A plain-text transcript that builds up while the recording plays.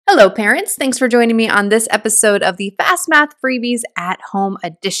Hello, parents. Thanks for joining me on this episode of the Fast Math Freebies at Home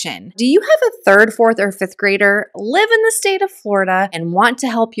Edition. Do you have a third, fourth, or fifth grader, live in the state of Florida, and want to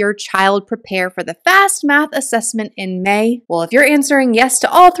help your child prepare for the Fast Math assessment in May? Well, if you're answering yes to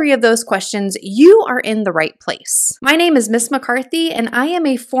all three of those questions, you are in the right place. My name is Miss McCarthy, and I am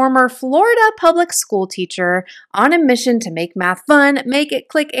a former Florida public school teacher on a mission to make math fun, make it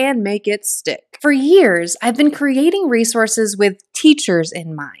click, and make it stick. For years, I've been creating resources with teachers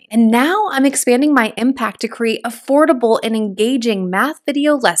in mind, and now I'm expanding my impact to create affordable and engaging math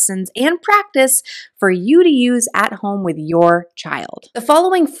video lessons and practice for you to use at home with your child. The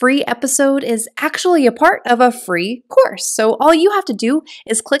following free episode is actually a part of a free course, so all you have to do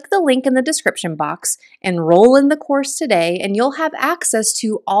is click the link in the description box, enroll in the course today, and you'll have access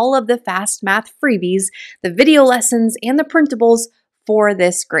to all of the Fast Math freebies, the video lessons, and the printables for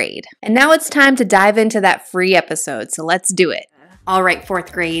this grade. And now it's time to dive into that free episode, so let's do it. All right,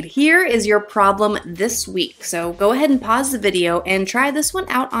 fourth grade, here is your problem this week. So go ahead and pause the video and try this one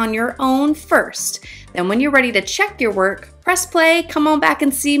out on your own first. Then when you're ready to check your work, press play, come on back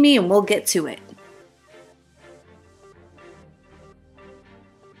and see me, and we'll get to it.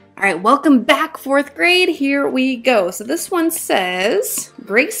 All right, welcome back, fourth grade. Here we go. So this one says,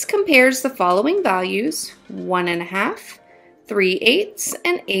 Grace compares the following values, 1.5, 3/8,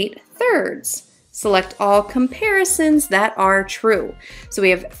 and 8/3. Select all comparisons that are true. So we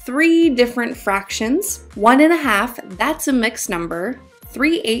have three different fractions. 1.5, that's a mixed number.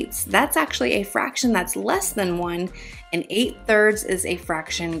 3/8, that's actually a fraction that's less than 1. And 8/3 is a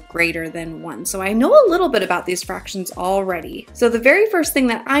fraction greater than 1. So I know a little bit about these fractions already. So the very first thing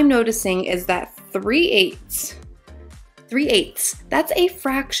that I'm noticing is that 3/8, that's a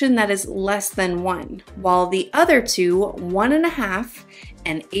fraction that is less than 1, while the other two, 1.5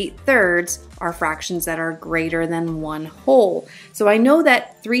 and 8/3, are fractions that are greater than 1 whole. So I know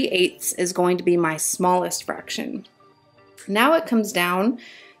that 3/8 is going to be my smallest fraction. Now it comes down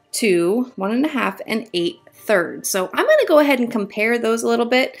to 1.5 and 8/3. So I'm going to go ahead and compare those a little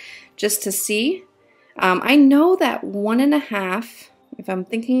bit just to see. I know that 1.5, if I'm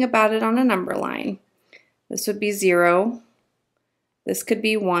thinking about it on a number line, this would be 0, this could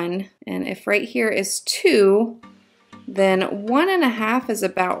be 1, and if right here is 2, then 1.5 is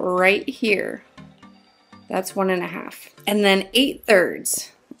about right here. That's 1.5. And then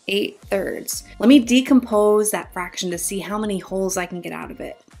 8/3. Let me decompose that fraction to see how many wholes I can get out of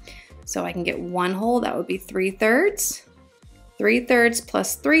it. So I can get 1 whole, that would be 3/3. 3/3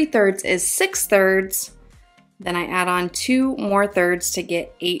 plus 3/3 is 6/3. Then I add on 2 more thirds to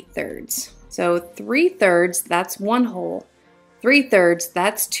get 8/3. So 3/3, that's 1 whole. 3/3,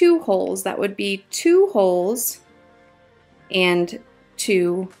 that's 2 wholes. That would be 2 wholes and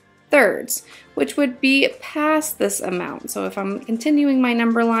 2/3, which would be past this amount. So if I'm continuing my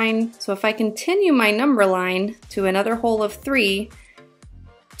number line, if I continue my number line to another whole of 3,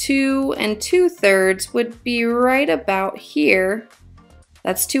 2 and 2/3 would be right about here.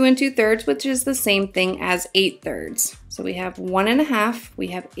 That's 2 and 2/3, which is the same thing as 8/3. So we have 1.5, we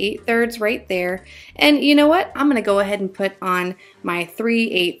have 8/3 right there. And you know what? I'm gonna go ahead and put on my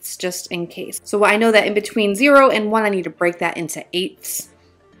 3/8 just in case. So I know that in between 0 and 1, I need to break that into 8ths.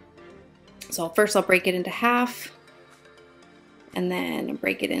 So first I'll break it into half, and then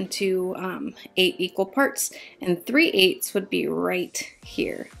break it into 8 equal parts. And 3/8 would be right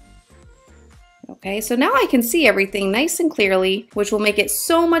here. Okay, so now I can see everything nice and clearly, which will make it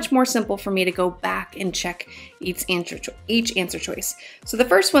so much more simple for me to go back and check each answer choice. So the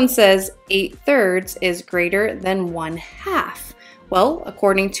first one says 8/3 is greater than 1/2. Well,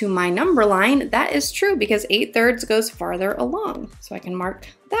 according to my number line, that is true because 8/3 goes farther along. So I can mark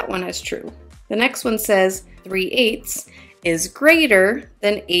that one as true. The next one says 3/8 is greater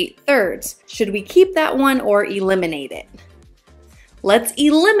than 8/3. Should we keep that one or eliminate it? Let's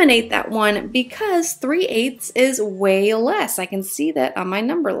eliminate that one because 3/8 is way less. I can see that on my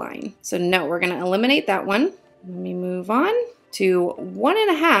number line. So no, we're gonna eliminate that one. Let me move on to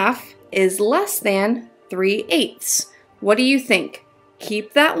 1.5 is less than 3/8. What do you think?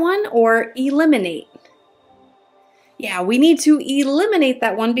 Keep that one or eliminate? Yeah, we need to eliminate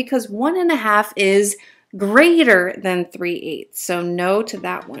that one because 1.5 is greater than 3/8. So no to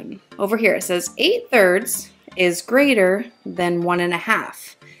that one. Over here it says 8/3 is greater than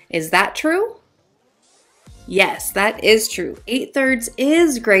 1.5. Is that true? Yes, that is true. 8/3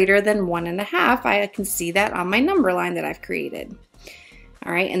 is greater than 1.5. I can see that on my number line that I've created.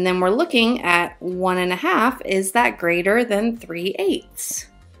 All right, and then we're looking at 1.5. Is that greater than 3/8?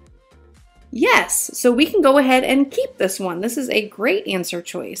 Yes, so we can go ahead and keep this one. This is a great answer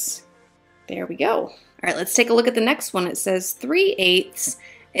choice. There we go. All right, let's take a look at the next one. It says 3/8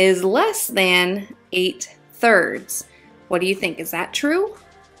 is less than 8/3. What do you think? Is that true?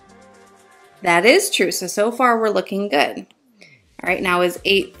 That is true. So far we're looking good. All right, now is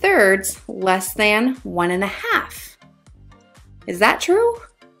 8/3 less than 1.5? Is that true?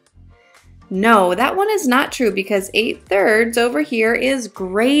 No, that one is not true because 8/3 over here is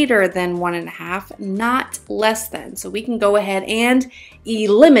greater than 1.5, not less than. So we can go ahead and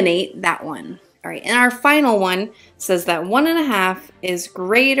eliminate that one. All right, and our final one says that 1.5 is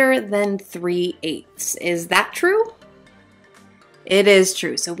greater than 3/8. Is that true? It is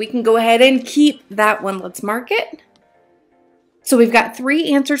true. So we can go ahead and keep that one. Let's mark it. So we've got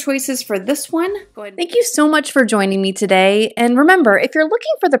 3 answer choices for this one. Go ahead. Thank you so much for joining me today. And remember, if you're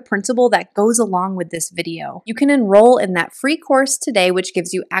looking for the principle that goes along with this video, you can enroll in that free course today, which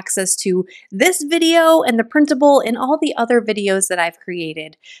gives you access to this video and the printable and all the other videos that I've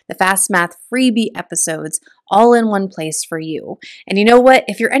created, the Fast Math freebie episodes, all in one place for you. And you know what?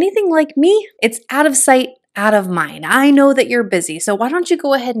 If you're anything like me, it's out of sight, out of mind. I know that you're busy, so why don't you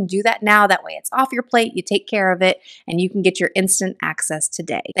go ahead and do that now? That way it's off your plate, you take care of it, and you can get your instant access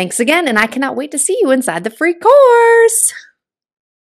today. Thanks again, and I cannot wait to see you inside the free course.